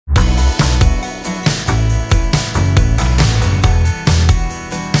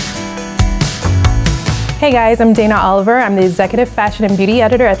Hey guys, I'm Dana Oliver. I'm the Executive Fashion and Beauty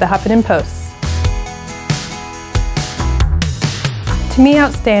Editor at the Huffington Post. To me,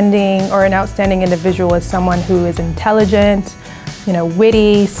 an outstanding individual is someone who is intelligent,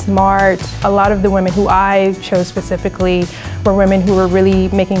 witty, smart. A lot of the women who I chose specifically were women who were really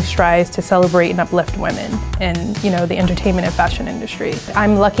making strides to celebrate and uplift women in, the entertainment and fashion industry.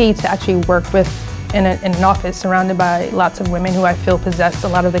 I'm lucky to actually work in an office surrounded by lots of women who I feel possess a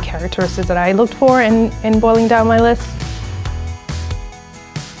lot of the characteristics that I looked for in boiling down my list.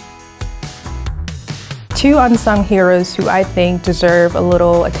 Two unsung heroes who I think deserve a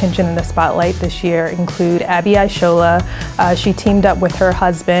little attention in the spotlight this year include Abby Aishola. She teamed up with her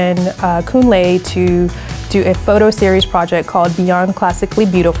husband, Kunle, to do a photo series project called Beyond Classically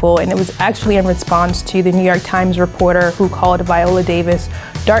Beautiful, and it was actually in response to the New York Times reporter who called Viola Davis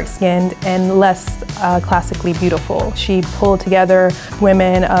dark-skinned and less classically beautiful. She pulled together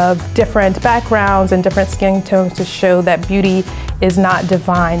women of different backgrounds and different skin tones to show that beauty is not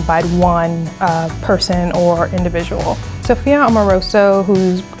defined by one person or individual. Sophia Amoruso,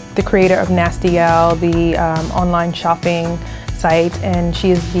 who's the creator of Nasty Gal, the online shopping site, and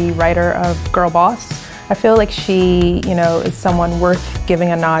she is the writer of Girl Boss. I feel like she, is someone worth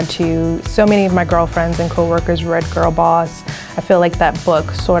giving a nod to. So many of my girlfriends and coworkers read Girl Boss. I feel like that book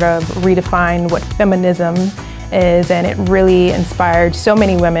sort of redefined what feminism is, and it really inspired so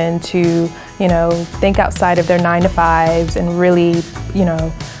many women to, think outside of their 9-to-5s and really,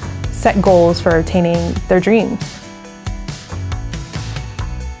 set goals for attaining their dreams.